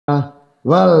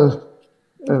Well,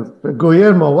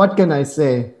 Guillermo, what can I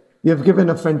say? You've given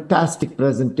a fantastic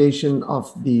presentation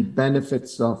of the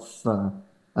benefits of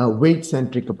a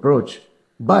weight-centric approach.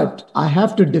 But I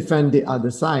have to defend the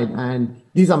other side. And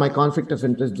these are my conflict of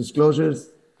interest disclosures.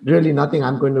 Really nothing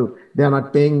they're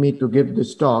not paying me to give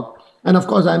this talk. And of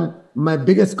course, my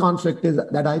biggest conflict is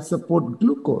that I support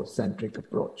glucocentric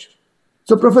approach.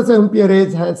 So Professor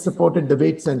Umpierrez has supported the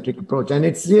weight-centric approach, and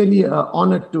it's really an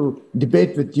honor to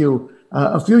debate with you.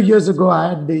 A few years ago, I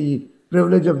had the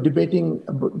privilege of debating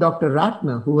Dr.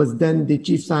 Ratner, who was then the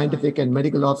Chief Scientific and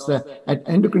Medical Officer at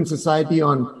Endocrine Society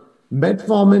on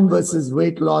metformin versus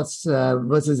weight loss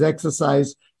versus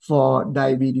exercise for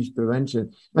diabetes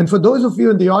prevention. And for those of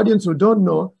you in the audience who don't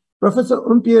know, Professor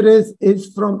Umpierrez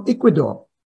is from Ecuador.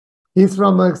 He's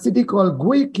from a city called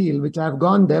Guayaquil, which I've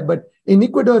gone there. But in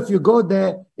Ecuador, if you go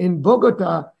there in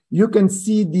Bogota, you can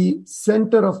see the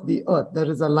center of the earth. There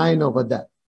is a line over there.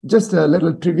 Just a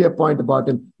little trivia point about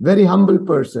him. Very humble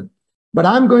person. But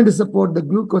I'm going to support the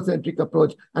glucocentric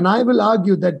approach. And I will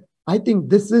argue that I think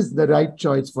this is the right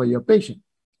choice for your patient.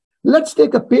 Let's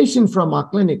take a patient from our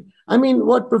clinic. I mean,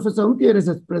 what Professor Umpierrez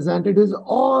has presented is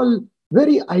all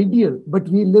very ideal, but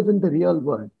we live in the real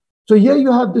world. So here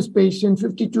you have this patient,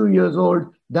 52 years old,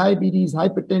 diabetes,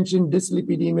 hypertension,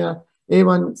 dyslipidemia,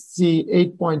 A1C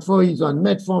 8.4. He's on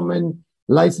metformin,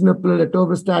 lisinopril,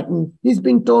 atorvastatin. He's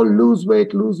been told lose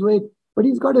weight, but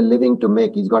he's got a living to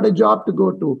make. He's got a job to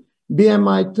go to.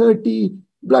 BMI 30,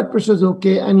 blood pressure's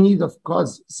okay, and he's, of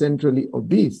course, centrally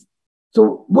obese.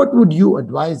 So what would you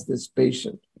advise this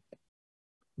patient?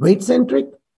 Weight-centric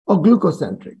or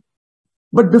glucocentric?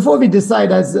 But before we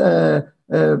decide, as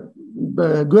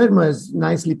Guillermo has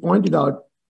nicely pointed out,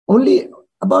 only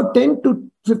about 10 to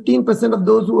 15% of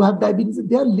those who have diabetes,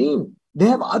 they are lean. They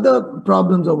have other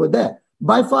problems over there.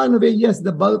 By far and away, yes,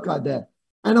 the bulk are there.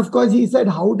 And of course, he said,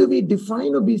 how do we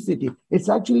define obesity? It's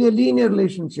actually a linear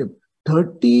relationship.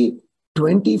 30,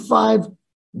 25.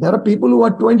 There are people who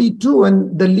are 22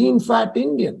 and the lean fat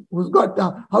Indian who's got,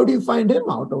 how do you find him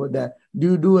out over there?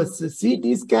 Do you do a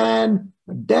CT scan,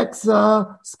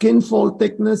 DEXA, skin fold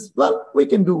thickness? Well, we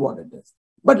can do what it is.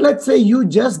 But let's say you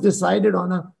just decided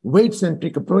on a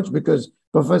weight-centric approach because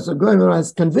Professor Guillermo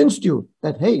has convinced you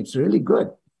that, hey, it's really good.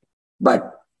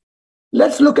 But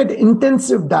let's look at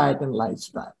intensive diet and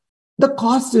lifestyle. The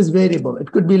cost is variable.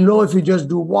 It could be low if you just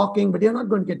do walking, but you're not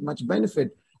going to get much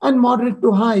benefit. And moderate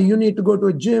to high, you need to go to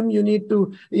a gym, you need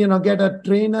to, get a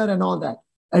trainer and all that.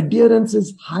 Adherence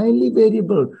is highly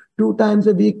variable. 2 times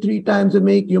a week, 3 times a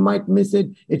week, you might miss it.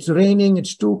 It's raining,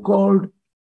 it's too cold.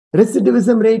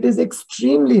 Recidivism rate is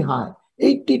extremely high,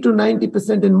 80 to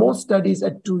 90% in most studies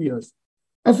at 2 years.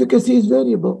 Efficacy is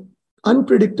variable,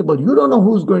 unpredictable. You don't know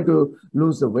who's going to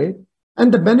lose the weight.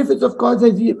 And the benefits, of course,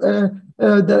 as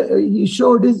he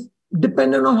showed, is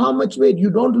dependent on how much weight. You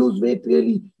don't lose weight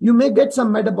really. You may get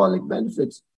some metabolic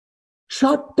benefits.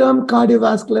 Short-term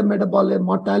cardiovascular metabolic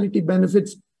mortality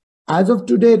benefits, as of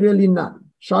today, really none.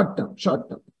 Short-term.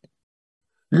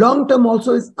 Long-term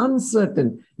also is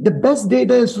uncertain. The best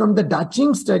data is from the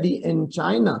Daching study in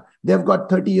China. They've got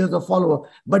 30 years of follow-up.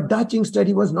 But Daching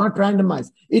study was not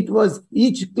randomized. It was,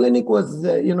 each clinic was,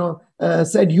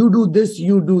 said, you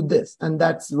do this. And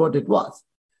that's what it was.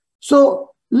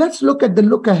 So let's look at the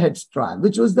Look Ahead trial,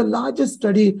 which was the largest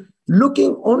study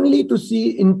looking only to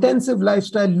see intensive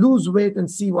lifestyle, lose weight,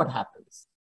 and see what happens.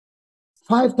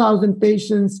 5,000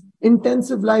 patients,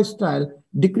 intensive lifestyle,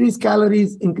 decrease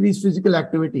calories, increase physical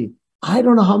activity. I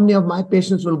don't know how many of my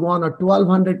patients will go on a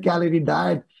 1,200 calorie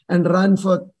diet and run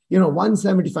for,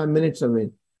 175 minutes away.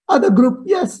 Other group,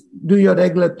 yes, do your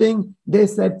regular thing. They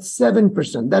said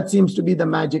 7%. That seems to be the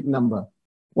magic number.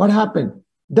 What happened?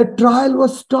 The trial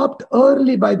was stopped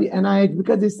early by the NIH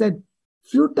because they said,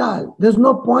 futile. There's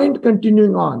no point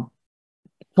continuing on.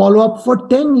 Follow-up for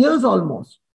 10 years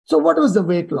almost. So what was the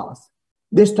weight loss?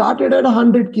 They started at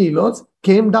 100 kilos,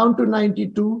 came down to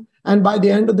 92, and by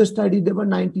the end of the study, they were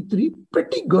 93.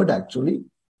 Pretty good, actually.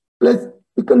 Plus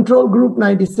the control group,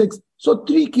 96. So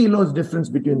 3 kilos difference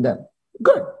between them.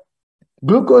 Good.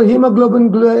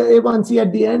 Hemoglobin A1C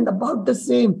at the end, about the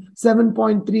same,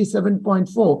 7.3,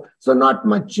 7.4. So not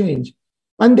much change.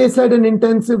 And they said an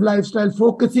intensive lifestyle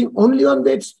focusing only on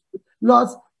weight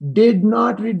loss did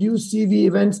not reduce CV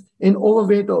events in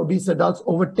overweight or obese adults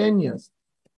over 10 years.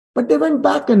 But they went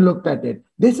back and looked at it.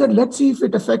 They said, let's see if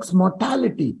it affects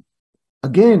mortality.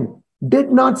 Again,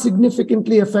 did not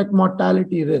significantly affect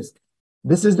mortality risk.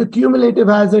 This is the cumulative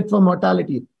hazard for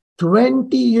mortality.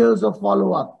 20 years of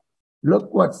follow-up.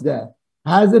 Look what's there.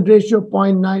 Hazard ratio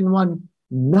 0.91,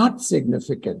 not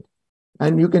significant.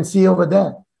 And you can see over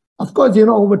there. Of course,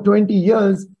 over 20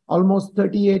 years almost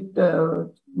 38,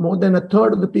 more than a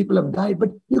third of the people have died,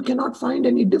 but you cannot find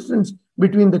any difference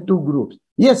between the two groups.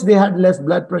 Yes, they had less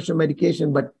blood pressure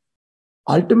medication, but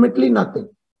ultimately nothing.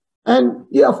 And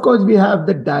yeah, of course, we have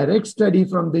the direct study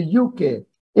from the UK,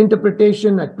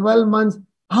 interpretation at 12 months,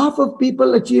 half of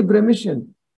people achieve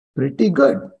remission. Pretty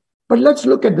good. But let's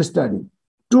look at the study.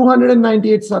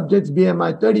 298 subjects,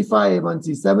 BMI 35, A1C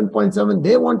 7.7.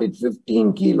 They wanted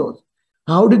 15 kilos.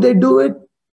 How did they do it?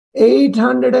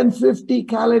 850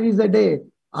 calories a day.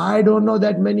 I don't know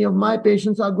that many of my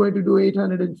patients are going to do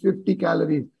 850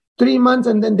 calories. 3 months,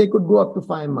 and then they could go up to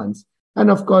 5 months.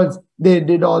 And of course, they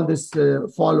did all this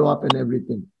follow-up and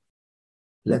everything.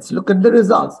 Let's look at the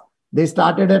results. They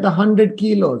started at 100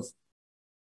 kilos.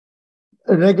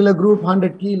 A regular group,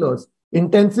 100 kilos.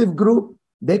 Intensive group,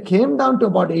 they came down to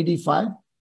about 85.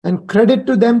 And credit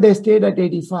to them, they stayed at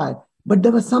 85. But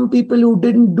there were some people who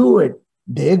didn't do it.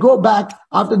 They go back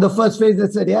after the first phase, they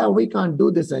said, yeah, we can't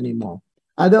do this anymore.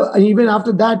 Even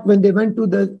after that, when they went to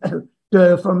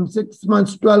the from 6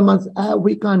 months, 12 months,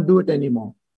 we can't do it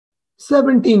anymore.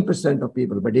 17% of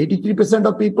people, but 83%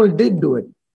 of people did do it.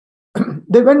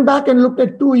 They went back and looked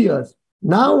at 2 years.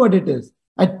 Now what it is,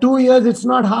 at 2 years, it's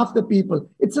not half the people.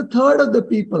 It's a third of the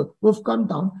people who've come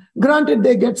down. Granted,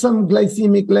 they get some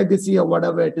glycemic legacy or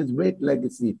whatever it is, weight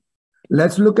legacy.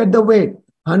 Let's look at the weight.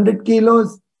 100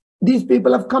 kilos. These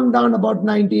people have come down about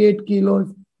 98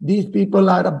 kilos. These people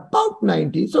are about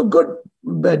 90. So good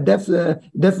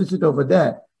deficit over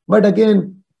there. But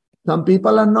again, some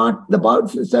people are not, about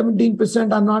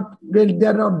 17% are not really,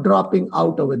 they're not dropping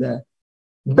out over there.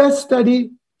 Best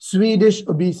study, Swedish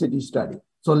obesity study.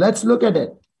 So let's look at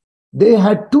it. They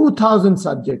had 2,000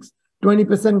 subjects.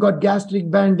 20% got gastric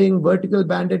banding, vertical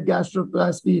banded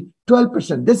gastroplasty,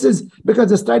 12%. This is because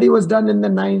the study was done in the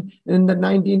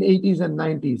 1980s and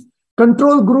 90s.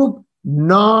 Control group,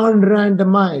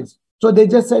 non-randomized. So they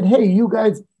just said, hey, you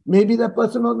guys, maybe that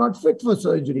person was not fit for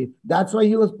surgery. That's why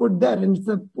he was put there. And it's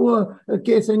a poor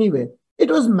case anyway. It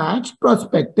was matched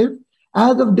prospective.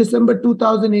 As of December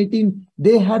 2018,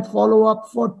 they had follow-up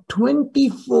for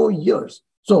 24 years.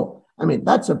 So, I mean,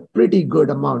 that's a pretty good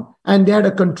amount. And they had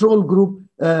a control group,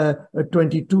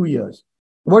 22 years.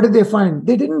 What did they find?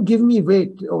 They didn't give me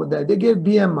weight over there. They gave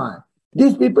BMI.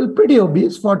 These people, pretty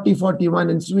obese, 40, 41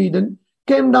 in Sweden,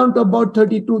 came down to about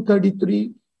 32,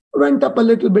 33, went up a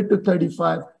little bit to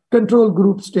 35. Control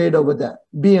group stayed over there,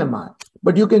 BMI.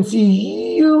 But you can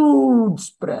see huge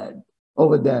spread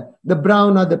over there. The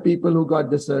brown are the people who got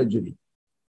the surgery.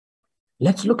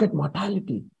 Let's look at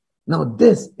mortality. Now,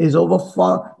 this is over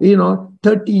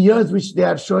 30 years, which they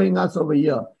are showing us over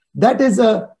here. That is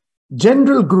a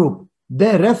general group,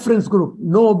 their reference group,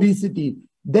 no obesity.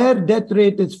 Their death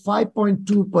rate is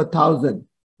 5.2 per thousand.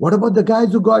 What about the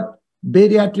guys who got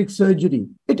bariatric surgery?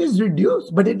 It is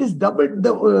reduced, but it is doubled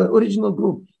the original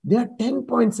group. They are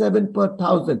 10.7 per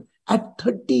thousand at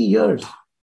 30 years.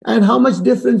 And how much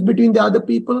difference between the other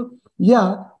people?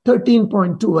 Yeah,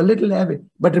 13.2, a little heavy.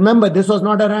 But remember, this was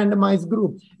not a randomized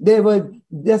group. They were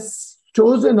just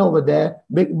chosen over there,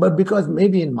 but because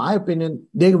maybe, in my opinion,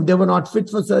 they were not fit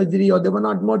for surgery or they were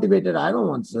not motivated. I don't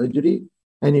want surgery.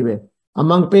 Anyway,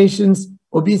 among patients,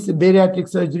 obesity, bariatric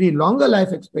surgery, longer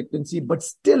life expectancy, but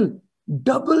still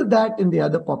double that in the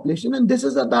other population. And this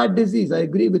is a bad disease. I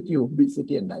agree with you,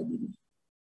 obesity and diabetes.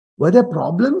 Were there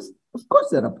problems? Of course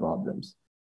there are problems.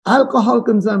 Alcohol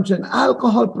consumption,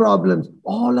 alcohol problems,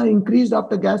 all are increased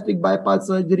after gastric bypass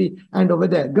surgery and over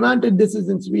there. Granted, this is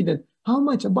in Sweden. How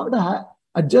much? About a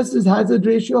adjusted hazard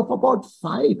ratio of about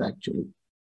 5, actually.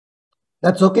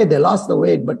 That's okay. They lost the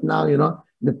weight, but now,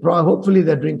 hopefully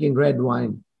they're drinking red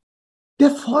wine. They're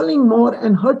falling more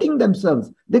and hurting themselves.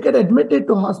 They get admitted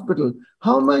to hospital.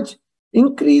 How much?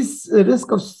 Increased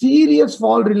risk of serious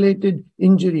fall-related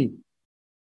injury.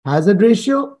 Hazard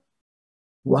ratio,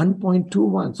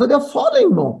 1.21. So they're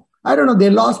falling more. I don't know. They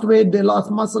lost weight. They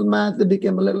lost muscle mass. They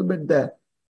became a little bit there.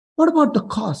 What about the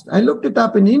cost? I looked it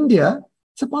up in India.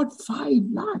 It's about 5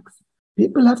 lakhs.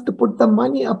 People have to put the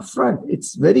money up front.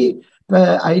 It's very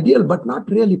ideal, but not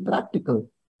really practical.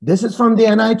 This is from the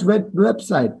NIH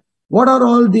website. What are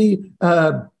all the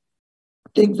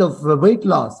things of weight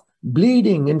loss?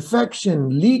 Bleeding,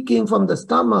 infection, leaking from the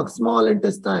stomach, small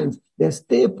intestines. They're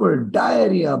stapled,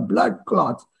 diarrhea, blood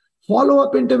clots.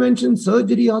 Follow-up intervention,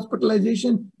 surgery,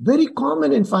 hospitalization, very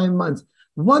common in 5 months.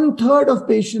 1/3 of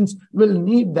patients will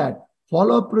need that.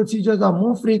 Follow-up procedures are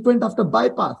more frequent after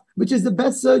bypass, which is the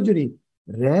best surgery.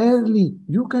 Rarely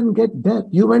you can get death.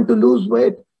 You went to lose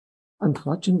weight.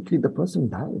 Unfortunately, the person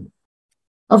died.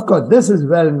 Of course, this is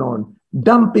well known.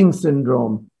 Dumping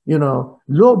syndrome,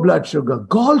 low blood sugar,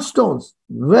 gallstones,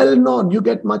 well known. You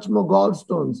get much more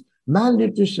gallstones,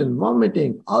 malnutrition,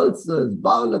 vomiting, ulcers,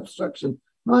 bowel obstruction,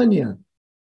 hernia.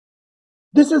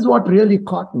 This is what really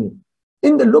caught me.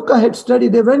 In the look ahead study,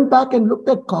 they went back and looked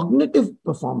at cognitive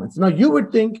performance. Now, you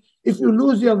would think if you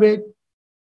lose your weight,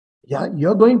 yeah,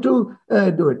 you're going to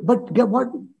do it. But get what?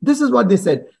 This is what they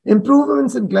said.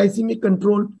 Improvements in glycemic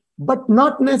control, but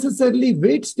not necessarily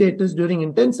weight status during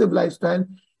intensive lifestyle,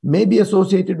 may be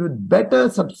associated with better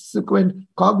subsequent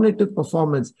cognitive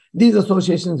performance. These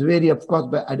associations vary, of course,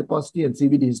 by adiposity and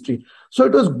CVD history. So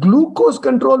it was glucose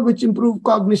control which improved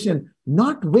cognition,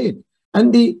 not weight.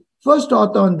 And the first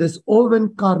author on this,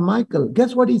 Owen Carmichael,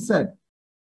 guess what he said?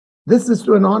 This is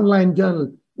to an online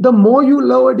journal. The more you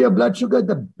lowered your blood sugar,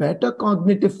 the better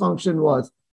cognitive function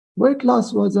was. Weight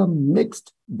loss was a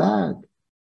mixed bag.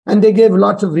 And they gave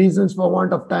lots of reasons. For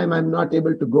want of time, I'm not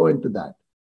able to go into that.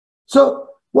 So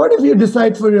what if you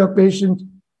decide for your patient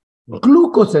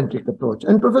glucocentric approach?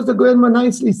 And Professor Guillermo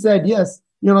nicely said, yes,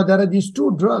 there are these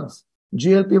two drugs,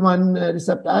 GLP-1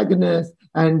 receptor agonists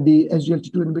and the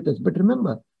SGLT2 inhibitors. But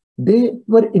remember, they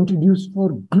were introduced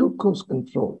for glucose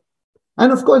control.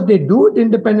 And of course, they do it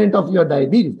independent of your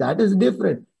diabetes. That is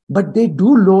different. But they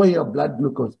do lower your blood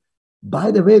glucose.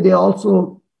 By the way, they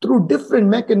also, through different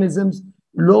mechanisms,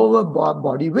 lower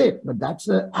body weight. But that's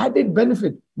an added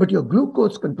benefit. But your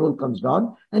glucose control comes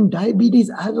down. And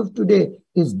diabetes, as of today,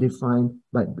 is defined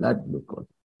by blood glucose.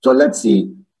 So let's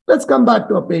see. Let's come back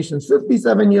to our patients.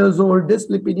 57 years old,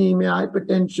 dyslipidemia,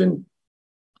 hypertension.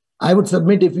 I would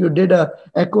submit if you did an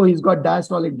echo, he's got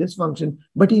diastolic dysfunction,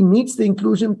 but he meets the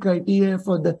inclusion criteria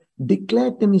for the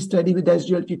declared study with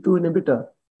SGLT2 inhibitor.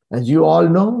 As you all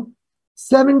know,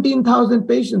 17,000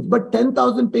 patients, but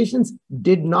 10,000 patients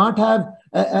did not have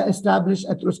established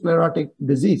atherosclerotic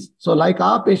disease. So like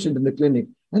our patient in the clinic,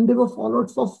 and they were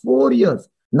followed for 4 years,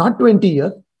 not 20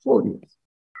 years, 4 years.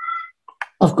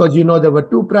 Of course, there were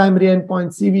two primary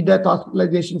endpoints, CV death,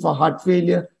 hospitalization for heart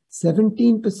failure,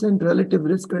 17% relative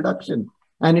risk reduction.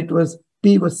 And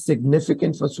P was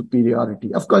significant for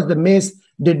superiority. Of course, the MACE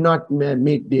did not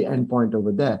meet the endpoint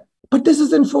over there. But this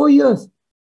is in 4 years.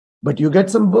 But you get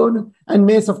some bonus. And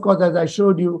MACE, of course, as I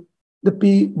showed you, the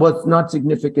P was not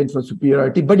significant for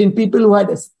superiority. But in people who had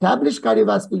established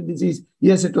cardiovascular disease,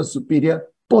 yes, it was superior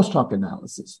post hoc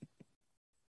analysis.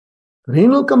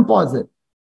 Renal composite.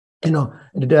 The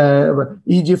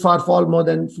EGFR fall more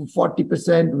than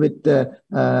 40% with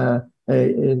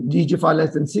EGFR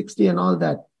less than 60 and all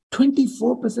that.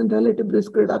 24% relative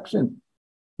risk reduction.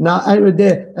 Now,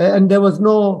 and there was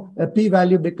no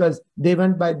p-value because they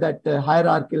went by that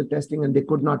hierarchical testing and they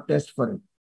could not test for it.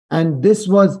 And this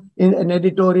was in an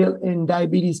editorial in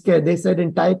Diabetes Care. They said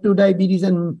in type 2 diabetes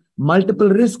and multiple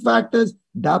risk factors,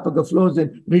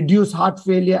 dapagliflozin reduce heart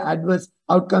failure adverse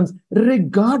outcomes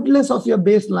regardless of your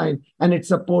baseline. And it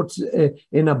supports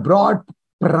in a broad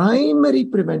primary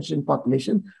prevention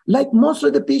population, like most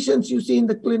of the patients you see in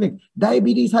the clinic,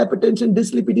 diabetes, hypertension,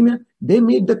 dyslipidemia, they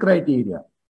meet the criteria.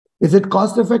 Is it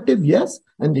cost effective? Yes.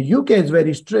 And the UK is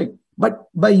very strict. But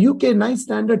by UK NICE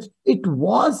standards, it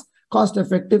was cost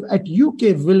effective at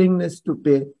UK willingness to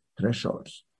pay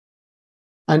thresholds.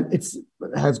 And it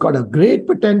has got a great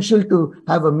potential to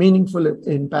have a meaningful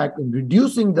impact in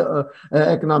reducing the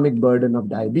economic burden of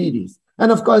diabetes.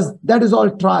 And of course, that is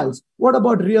all trials. What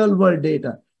about real world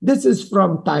data? This is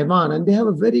from Taiwan, and they have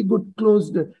a very good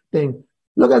closed thing.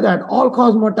 Look at that.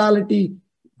 All-cause mortality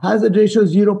hazard ratio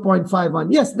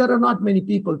 0.51. Yes, there are not many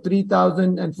people,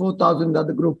 3,000 and 4,000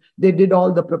 other group. They did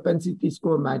all the propensity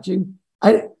score matching.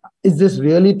 Is this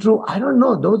really true? I don't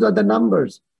know. Those are the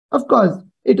numbers. Of course,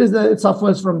 it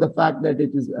suffers from the fact that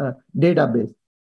it is a database.